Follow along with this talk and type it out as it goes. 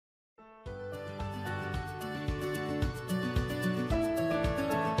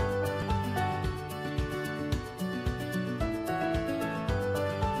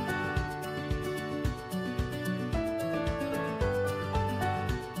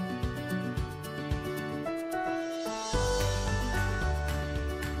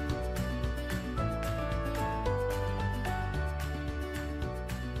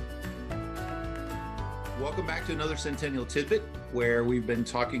Welcome back to another Centennial Tidbit, where we've been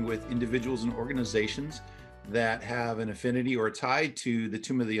talking with individuals and organizations that have an affinity or a tie to the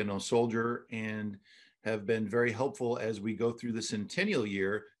Tomb of the Unknown Soldier and have been very helpful as we go through the centennial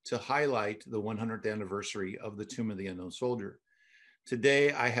year to highlight the 100th anniversary of the Tomb of the Unknown Soldier.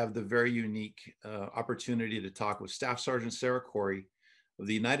 Today, I have the very unique opportunity to talk with Staff Sergeant Sara Corry of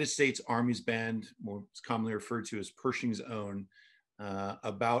the United States Army's Band, most commonly referred to as Pershing's Own,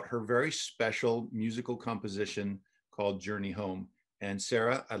 about her very special musical composition called Journey Home. And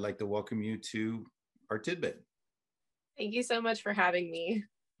Sara, I'd like to welcome you to our tidbit. Thank you so much for having me.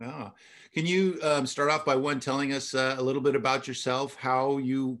 Can you start off by telling us a little bit about yourself, how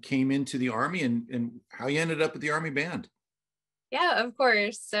you came into the Army and how you ended up at the Army Band? Yeah, of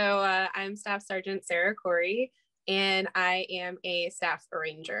course. So I'm Staff Sergeant Sara Corry, and I am a staff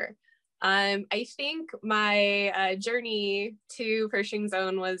arranger. I think my journey to Pershing's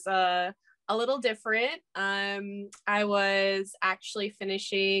Own was a little different. I was actually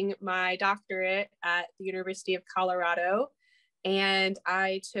finishing my doctorate at the University of Colorado, and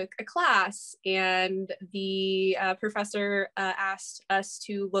I took a class, and the professor asked us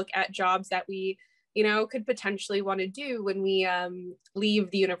to look at jobs that we could potentially want to do when we leave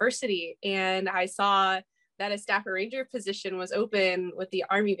the university. And I saw that a staff arranger position was open with the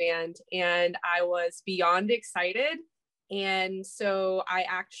Army Band, and I was beyond excited. And so I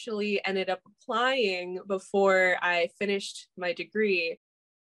actually ended up applying before I finished my degree.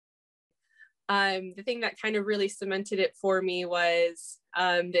 The thing that kind of really cemented it for me was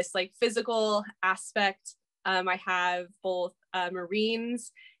this physical aspect. I have both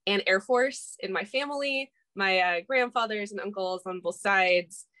Marines and Air Force in my family, my grandfathers and uncles on both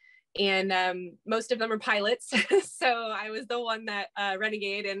sides, and most of them are pilots. So I was the one that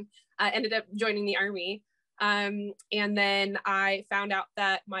renegade and ended up joining the Army. And then I found out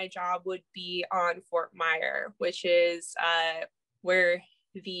that my job would be on Fort Myer, which is where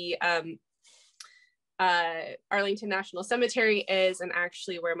the Arlington National Cemetery is, and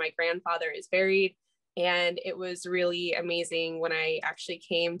actually where my grandfather is buried. And it was really amazing when I actually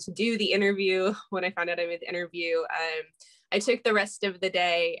came to do the interview. When I found out I made the interview, I took the rest of the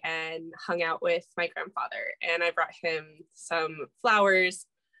day and hung out with my grandfather, and I brought him some flowers,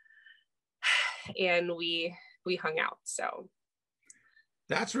 and we hung out. So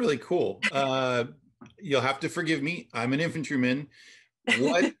that's really cool. You'll have to forgive me. I'm an infantryman.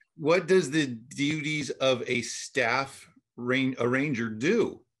 What does the duties of a staff arranger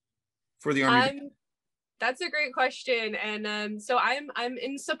do for the Army? That's a great question. And so I'm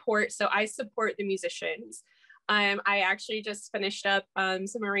in support. So I support the musicians. I actually just finished up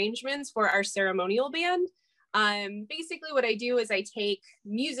some arrangements for our ceremonial band. Basically what I do is I take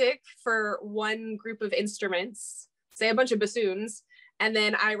music for one group of instruments, say a bunch of bassoons, and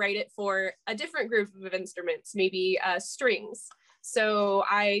then I write it for a different group of instruments, maybe strings. So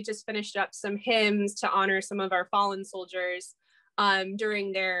I just finished up some hymns to honor some of our fallen soldiers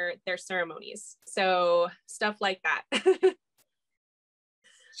during their ceremonies. So stuff like that.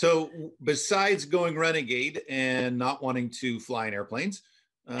 So besides going renegade and not wanting to fly in airplanes,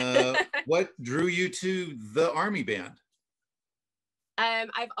 what drew you to the Army Band?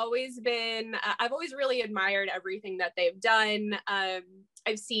 I've always really admired everything that they've done.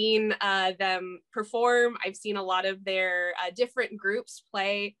 I've seen them perform. I've seen a lot of their different groups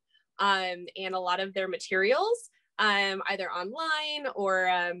play, and a lot of their materials, either online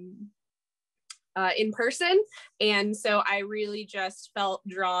or in person. And so I really just felt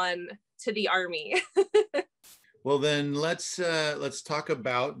drawn to the Army. Well, then let's talk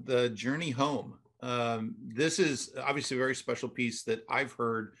about the Journey Home. This is obviously a very special piece that I've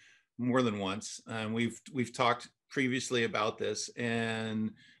heard more than once. We've talked previously about this,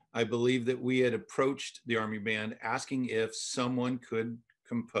 and I believe that we had approached the Army Band asking if someone could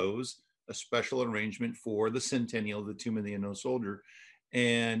compose a special arrangement for the centennial, the Tomb of the Unknown Soldier,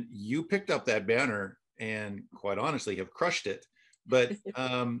 and you picked up that banner and quite honestly have crushed it. But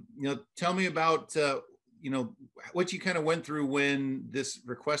tell me about what you kind of went through when this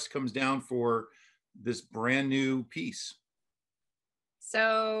request comes down for this brand new piece.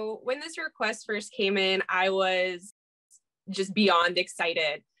 So when this request first came in, I was just beyond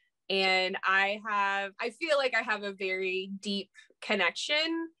excited. And I feel like I have a very deep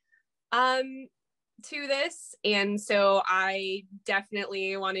connection to this. And so I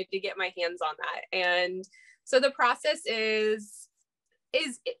definitely wanted to get my hands on that. And so the process is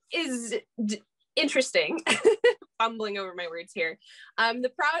interesting. Fumbling over my words here.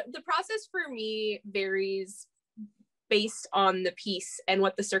 The process for me varies based on the piece and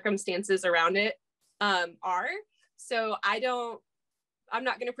what the circumstances around it are. So I don't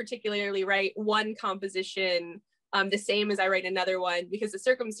not going to particularly write one composition the same as I write another one, because the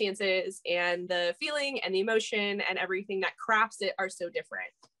circumstances and the feeling and the emotion and everything that crafts it are so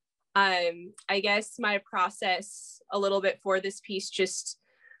different. I guess my process a little bit for this piece, just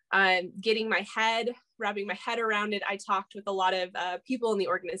wrapping my head around it. I talked with a lot of people in the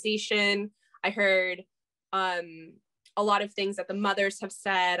organization. I heard a lot of things that the mothers have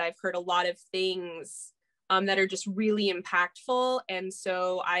said. I've heard a lot of things that are just really impactful. And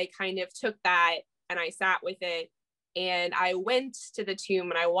so I kind of took that and I sat with it, and I went to the tomb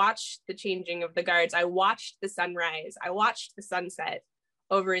and I watched the changing of the guards. I watched the sunrise. I watched the sunset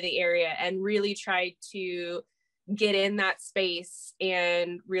over the area, and really tried to get in that space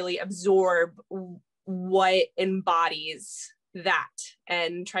and really absorb what embodies that,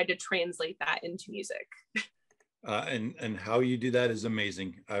 and tried to translate that into music. And how you do that is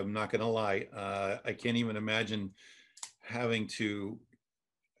amazing. I'm not going to lie. I can't even imagine having to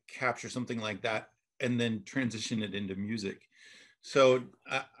capture something like that and then transition it into music. So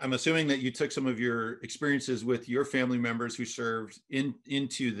I'm assuming that you took some of your experiences with your family members who served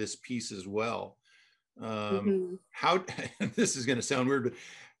into this piece as well. How, this is going to sound weird, but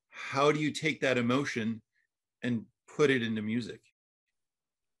how do you take that emotion and put it into music?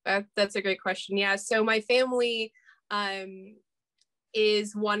 That's a great question. Yeah. So my family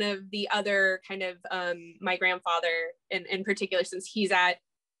is one of the other kind of, my grandfather in particular, since he's at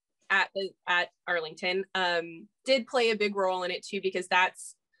Arlington, did play a big role in it too, because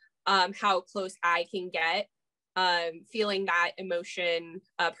that's how close I can get, feeling that emotion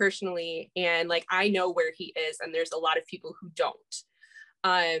personally. And like, I know where he is, and there's a lot of people who don't.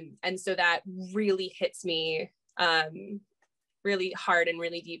 And so that really hits me really hard and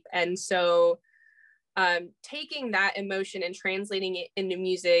really deep. And so taking that emotion and translating it into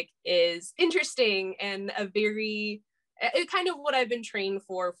music is interesting, and kind of what I've been trained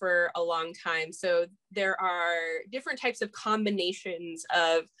for a long time. So there are different types of combinations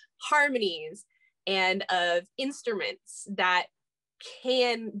of harmonies and of instruments that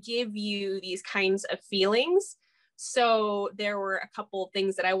can give you these kinds of feelings. So there were a couple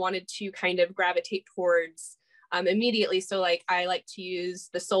things that I wanted to kind of gravitate towards immediately. So like, I like to use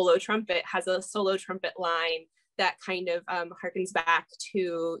the solo trumpet, has a solo trumpet line that kind of harkens back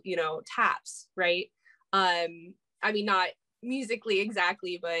to, taps, right? I mean, not musically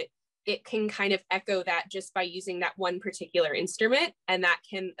exactly, but it can kind of echo that just by using that one particular instrument, and that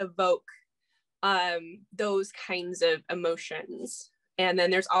can evoke those kinds of emotions. And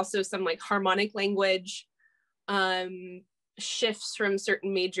then there's also some like harmonic language, shifts from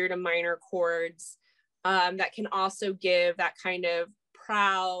certain major to minor chords, that can also give that kind of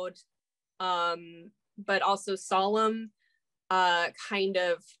proud, but also solemn kind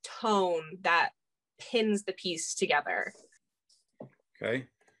of tone that pins the piece together. Okay.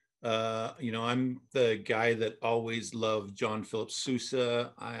 I'm the guy that always loved John Philip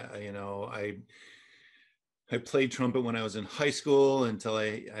Sousa. I played trumpet when I was in high school until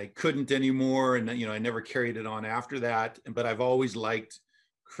I couldn't anymore. And, I never carried it on after that, but I've always liked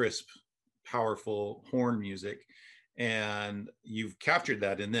crisp, powerful horn music. And you've captured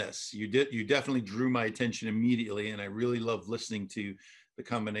that in this. You definitely drew my attention immediately. And I really love listening to the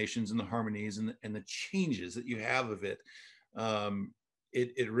combinations and the harmonies and the changes that you have of it.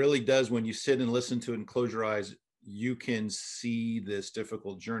 It really does, when you sit and listen to it and close your eyes, you can see this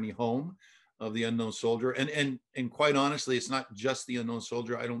difficult journey home of the unknown soldier. And quite honestly, it's not just the unknown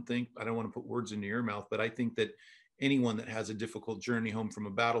soldier. I don't want to put words into your mouth, but I think that anyone that has a difficult journey home from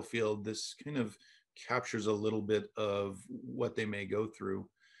a battlefield, this kind of captures a little bit of what they may go through.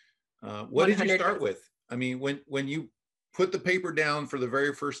 What 100%. Did you start with? I mean, when you put the paper down for the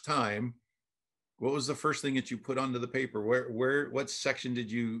very first time, what was the first thing that you put onto the paper? What section did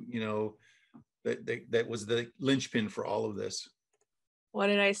that was the linchpin for all of this? What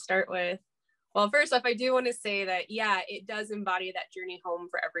did I start with? Well, first off, I do want to say that, yeah, it does embody that journey home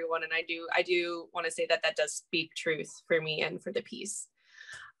for everyone. And I do want to say that does speak truth for me and for the piece.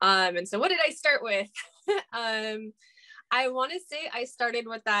 And so what did I start with? I want to say I started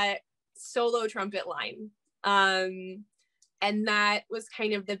with that solo trumpet line. And that was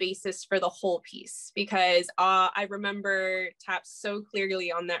kind of the basis for the whole piece, because I remember taps so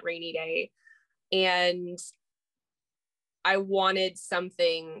clearly on that rainy day, and I wanted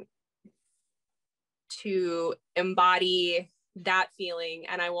something to embody that feeling.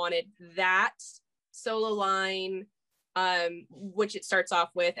 And I wanted that solo line, which it starts off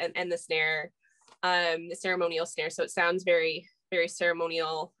with, and the snare, the ceremonial snare. So it sounds very, very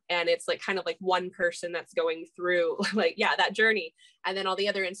ceremonial, and it's like kind of like one person that's going through like, yeah, that journey. And then all the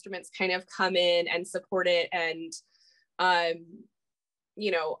other instruments kind of come in and support it. And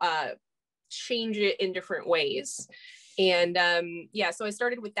change it in different ways. And yeah, so I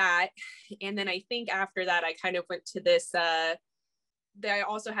started with that. And then I think after that, I kind of went to this, I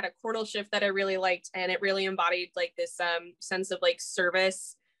also had a chordal shift that I really liked, and it really embodied like this sense of like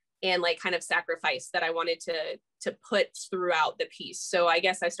service and like kind of sacrifice that I wanted to put throughout the piece. So I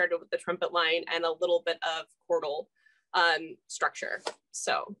guess I started with the trumpet line and a little bit of chordal structure.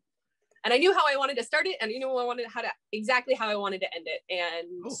 So, and I knew how I wanted to start it, and exactly how I wanted to end it.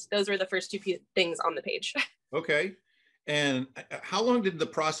 And those were the first two things on the page. Okay. And how long did the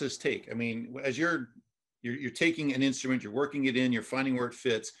process take? I mean, as you're taking an instrument, you're working it in, you're finding where it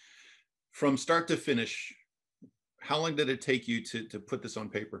fits, from start to finish, how long did it take you to put this on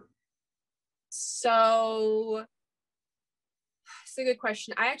paper? So it's a good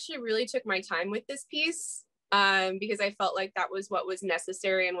question. I actually really took my time with this piece because I felt like that was what was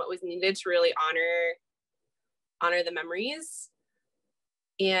necessary and what was needed to really honor the memories.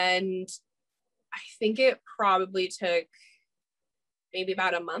 And I think it probably took maybe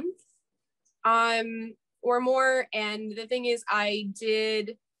about a month or more. And the thing is, I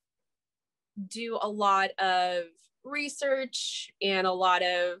did do a lot of research and a lot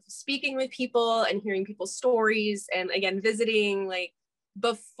of speaking with people and hearing people's stories, and again, visiting like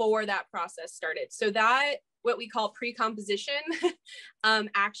before that process started. So that, what we call pre-composition,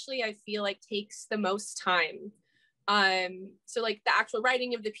 actually, I feel like takes the most time. So like the actual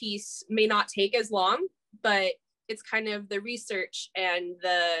writing of the piece may not take as long, but it's kind of the research and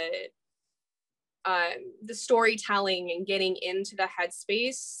the storytelling and getting into the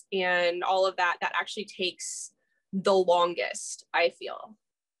headspace and all of that actually takes the longest, I feel.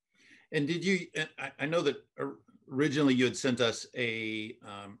 And did you, I know that originally you had sent us a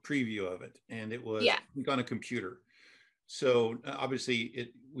preview of it, and it was on a computer. So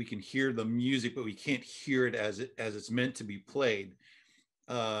obviously we can hear the music, but we can't hear it as it's meant to be played.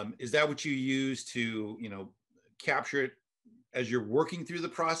 Is that what you use to, capture it as you're working through the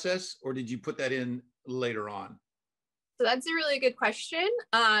process, or did you put that in later on? So that's a really good question.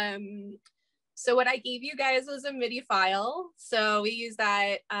 So what I gave you guys was a MIDI file. So we use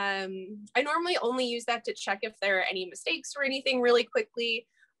that. I normally only use that to check if there are any mistakes or anything really quickly.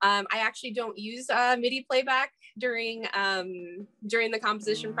 I actually don't use MIDI playback during the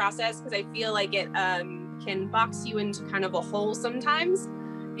composition process, because I feel like it can box you into kind of a hole sometimes,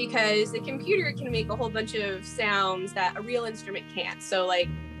 because the computer can make a whole bunch of sounds that a real instrument can't. So like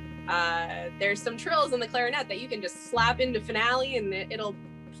there's some trills in the clarinet that you can just slap into finale and it'll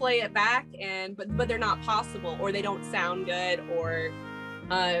play it back, but they're not possible, or they don't sound good, or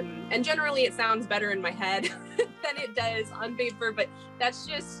and generally it sounds better in my head than it does on paper. But that's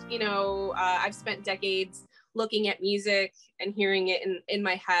just, I've spent decades looking at music and hearing it in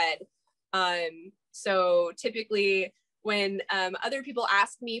my head. So typically when other people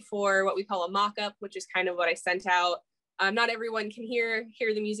ask me for what we call a mock-up, which is kind of what I sent out, not everyone can hear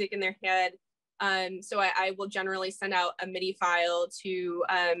the music in their head. So I will generally send out a MIDI file to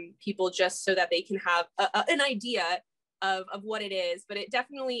people just so that they can have an idea of what it is. But it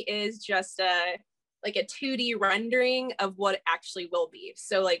definitely is just like a 2D rendering of what it actually will be.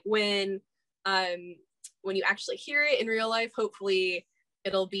 So like when you actually hear it in real life, hopefully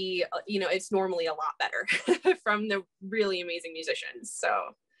it'll be, it's normally a lot better from the really amazing musicians.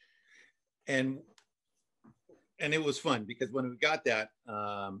 So. And it was fun because when we got that,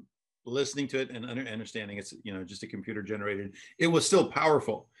 listening to it and understanding it's, just a computer generated, it was still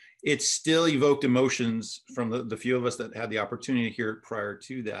powerful. It still evoked emotions from the few of us that had the opportunity to hear it prior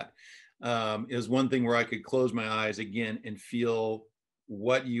to that. It was one thing where I could close my eyes again and feel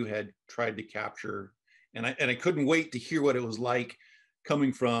what you had tried to capture. And I couldn't wait to hear what it was like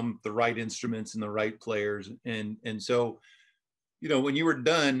coming from the right instruments and the right players. And so, when you were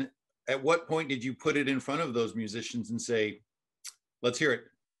done, at what point did you put it in front of those musicians and say, let's hear it?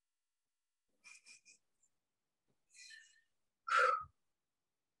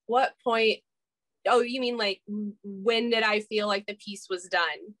 What point? Oh, you mean like when did I feel like the piece was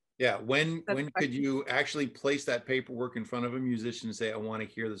done? Yeah, when could you actually place that paperwork in front of a musician and say, I want to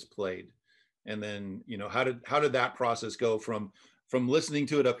hear this played? And then, how did that process go from listening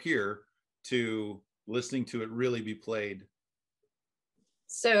to it up here to listening to it really be played?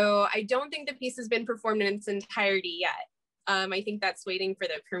 So I don't think the piece has been performed in its entirety yet. I think that's waiting for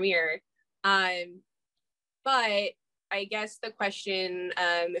the premiere. But I guess the question,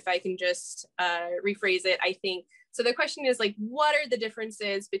 if I can just rephrase it, I think, so the question is like, what are the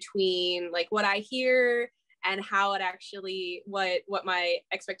differences between like what I hear and how it actually, what my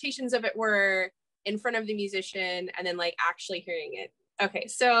expectations of it were in front of the musician, and then like actually hearing it. Okay,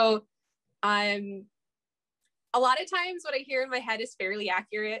 so a lot of times what I hear in my head is fairly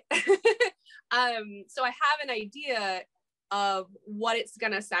accurate. So I have an idea of what it's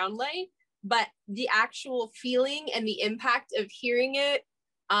going to sound like, but the actual feeling and the impact of hearing it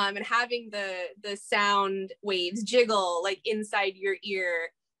and having the sound waves jiggle like inside your ear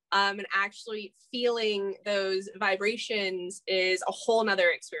and actually feeling those vibrations is a whole nother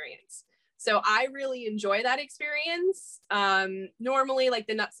experience. So I really enjoy that experience. Normally, like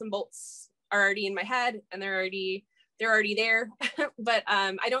the nuts and bolts are already in my head and they're already there. But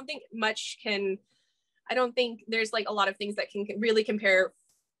I don't think there's like a lot of things that can really compare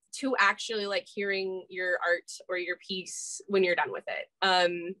to actually like hearing your art or your piece when you're done with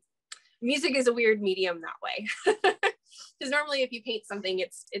it. Music is a weird medium that way. Because normally if you paint something,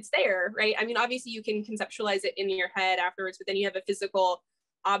 it's there, right? I mean, obviously you can conceptualize it in your head afterwards, but then you have a physical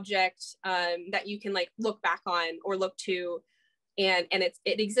object that you can like look back on or look to, and it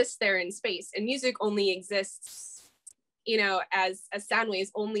exists there in space. And music only exists, you know, as sound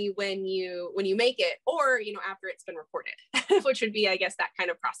waves only when you make it, or, you know, after it's been recorded, which would be, I guess, that kind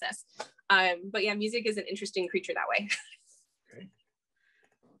of process. But yeah, music is an interesting creature that way. Okay.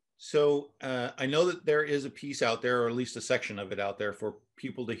 So I know that there is a piece out there, or at least a section of it out there for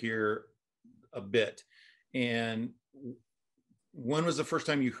people to hear a bit. And when was the first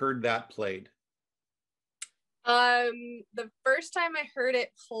time you heard that played? The first time I heard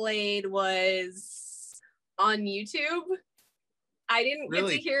it played was on YouTube. I didn't get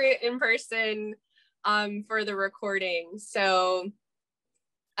to hear it in person for the recording. So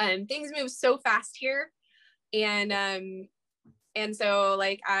things move so fast here. And so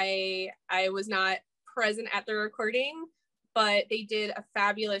like I was not present at the recording, but they did a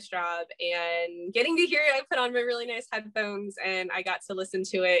fabulous job. And getting to hear it, I put on my really nice headphones and I got to listen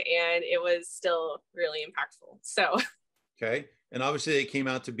to it, and it was still really impactful. So okay. And obviously it came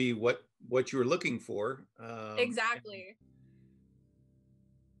out to be what you were looking for. Exactly.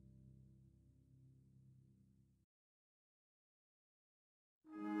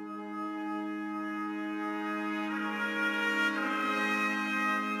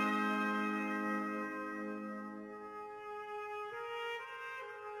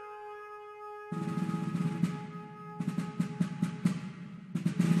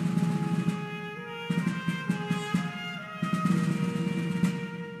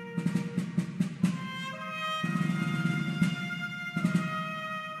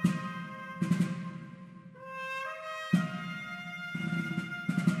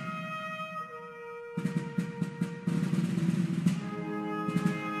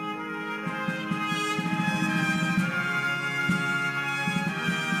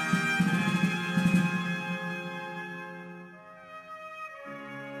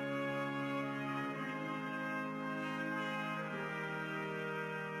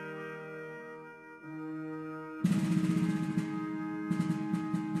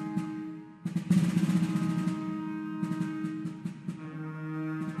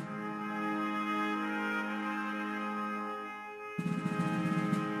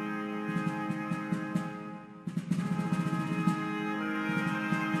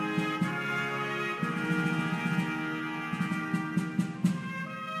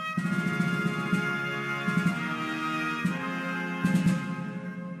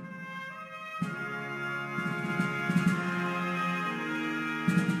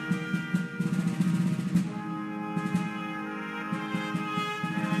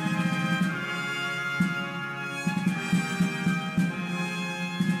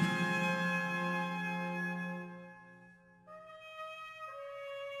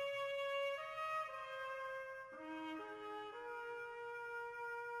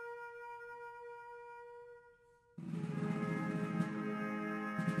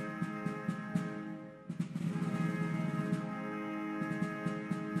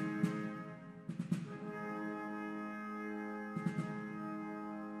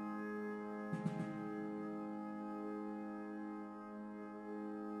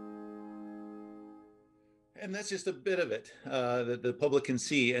 And that's just a bit of it that the public can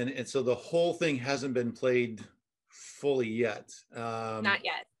see. And so the whole thing hasn't been played fully yet. Not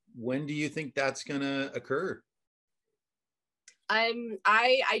yet. When do you think that's going to occur? I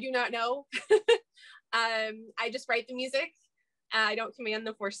do not know. I just write the music. I don't command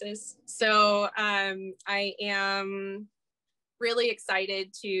the forces. So I am really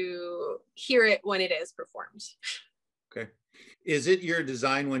excited to hear it when it is performed. Okay. Is it your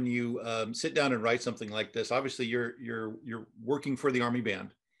design when you sit down and write something like this? Obviously, you're working for the Army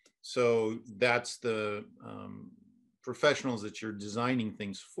Band, so that's the professionals that you're designing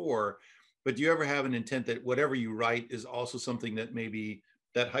things for. But do you ever have an intent that whatever you write is also something that maybe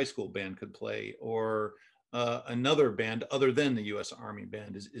that high school band could play, or another band other than the U.S. Army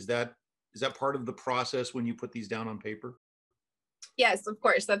band. Is that part of the process when you put these down on paper? Yes, of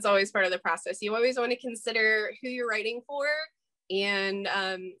course. That's always part of the process. You always want to consider who you're writing for and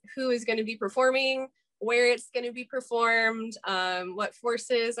who is going to be performing, where it's going to be performed, what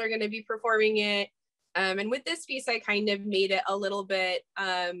forces are going to be performing it. And with this piece, I kind of made it a little bit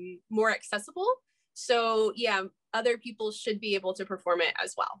more accessible. So yeah, other people should be able to perform it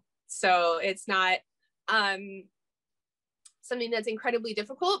as well. So it's not something that's incredibly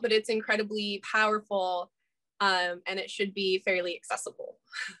difficult, but it's incredibly powerful, and it should be fairly accessible.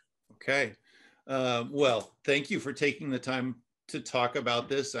 Okay. Well, thank you for taking the time to talk about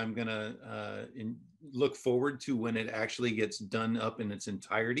this. I'm going to look forward to when it actually gets done up in its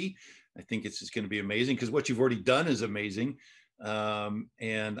entirety. I think it's just going to be amazing because what you've already done is amazing.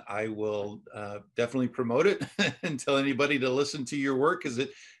 And I will definitely promote it and tell anybody to listen to your work, because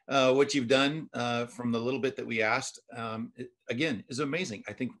what you've done from the little bit that we asked, again, is amazing.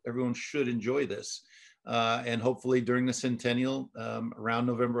 I think everyone should enjoy this. And hopefully during the centennial, around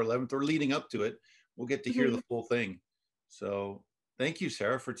November 11th or leading up to it, we'll get to hear the full thing. So thank you,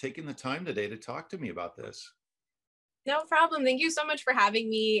 Sarah, for taking the time today to talk to me about this. No problem. Thank you so much for having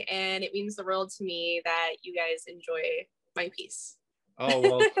me. And it means the world to me that you guys enjoy my piece. Oh,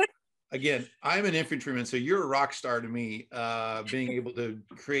 well, again, I'm an infantryman, so you're a rock star to me. Being able to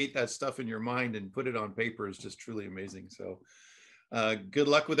create that stuff in your mind and put it on paper is just truly amazing. So good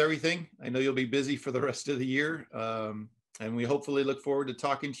luck with everything. I know you'll be busy for the rest of the year. And we hopefully look forward to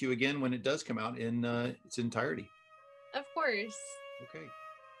talking to you again when it does come out in its entirety. Of course. Okay.